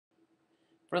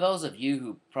For those of you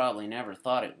who probably never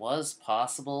thought it was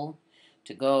possible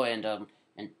to go and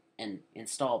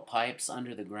install pipes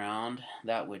under the ground,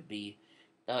 that would be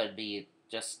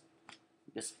just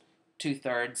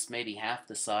 2/3, maybe half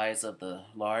the size of the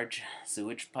large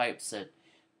sewage pipes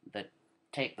that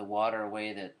take the water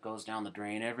away that goes down the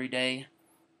drain every day.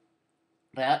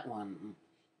 That one,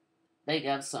 they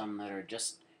have some that are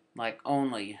just like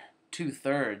only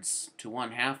 2/3 to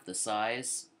one half the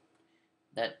size,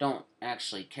 that don't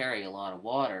actually carry a lot of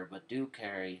water, but do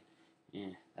carry,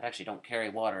 that actually don't carry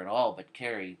water at all, but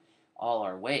carry all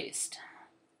our waste.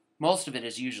 Most of it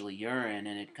is usually urine,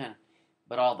 and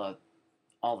but all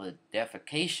the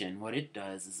defecation, what it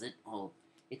does is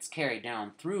it's carried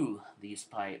down through these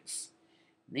pipes.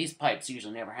 These pipes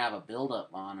usually never have a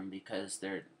buildup on them because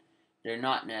they're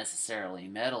not necessarily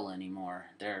metal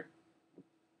anymore. They're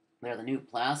the new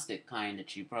plastic kind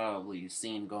that you probably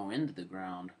seen go into the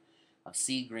ground, of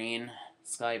sea green,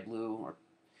 sky blue,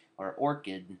 or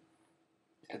orchid.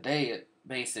 They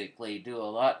basically do a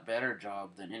lot better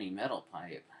job than any metal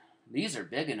pipe. These are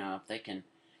big enough they can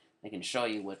show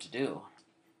you what to do.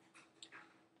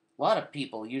 A lot of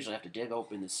people usually have to dig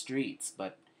open the streets,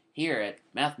 but here at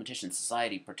Mathematician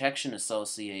Society Protection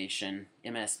Association,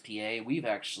 MSPA, we've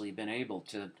actually been able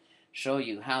to show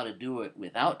you how to do it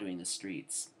without doing the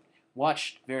streets.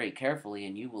 Watch very carefully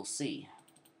and you will see.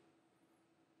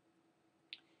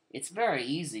 It's very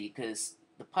easy because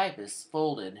the pipe is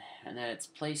folded and then it's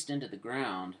placed into the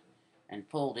ground and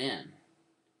pulled in.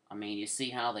 I mean, you see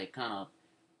how they kind of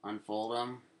unfold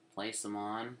them, place them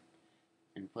on,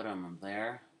 and put them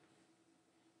there.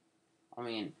 I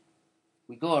mean,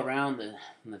 we go around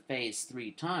the face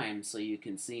 3 times so you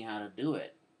can see how to do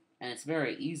it. And it's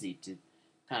very easy to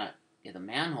kind of get the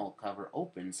manhole cover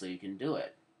open so you can do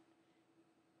it.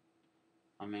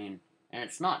 I mean, and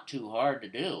it's not too hard to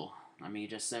do. I mean, you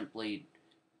just simply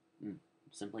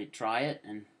try it,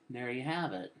 and there you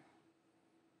have it.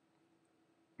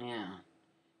 Yeah.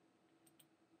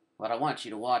 But I want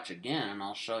you to watch again, and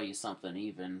I'll show you something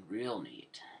even real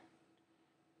neat.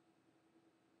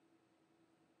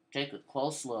 Take a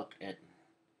close look at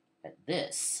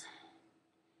this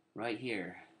right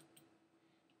here.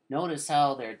 Notice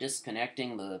how they're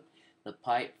disconnecting the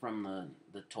pipe from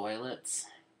the toilets,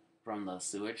 from the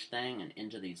sewage thing, and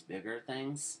into these bigger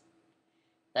things.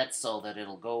 That's so that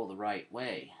it'll go the right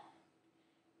way.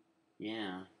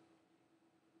 Yeah.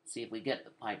 See, if we get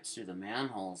the pipes through the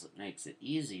manholes, it makes it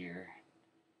easier,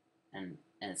 and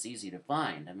it's easy to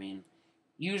find. I mean,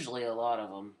 usually a lot of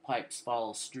them pipes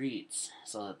follow streets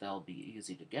so that they'll be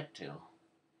easy to get to.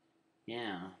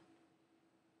 Yeah.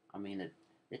 I mean,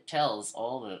 it tells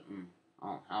all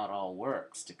how it all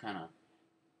works to kind of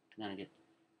get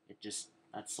it. Just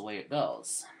that's the way it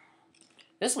goes.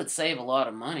 This would save a lot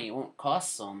of money. It won't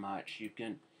cost so much. You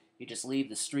just leave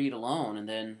the street alone, and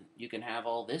then you can have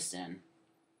all this in.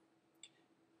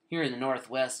 Here in the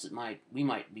Northwest, we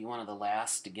might be one of the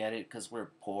last to get it because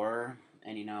we're poor,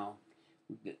 and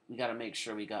we got to make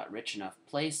sure we got rich enough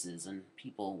places and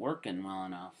people working well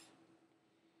enough.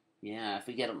 Yeah, if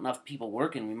we get enough people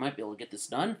working, we might be able to get this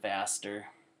done faster.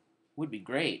 Would be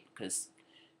great, because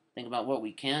think about what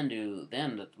we can do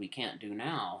then that we can't do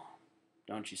now.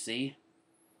 Don't you see?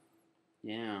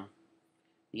 Yeah.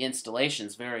 The installation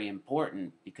is very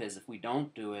important, because if we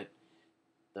don't do it,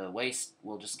 the waste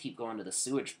will just keep going to the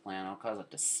sewage plant. It'll cause it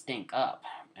to stink up,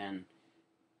 and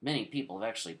many people have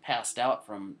actually passed out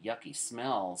from yucky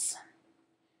smells.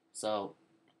 So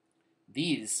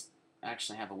these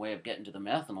actually have a way of getting to the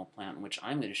methanol plant, which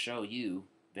I'm going to show you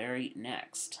very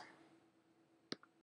next.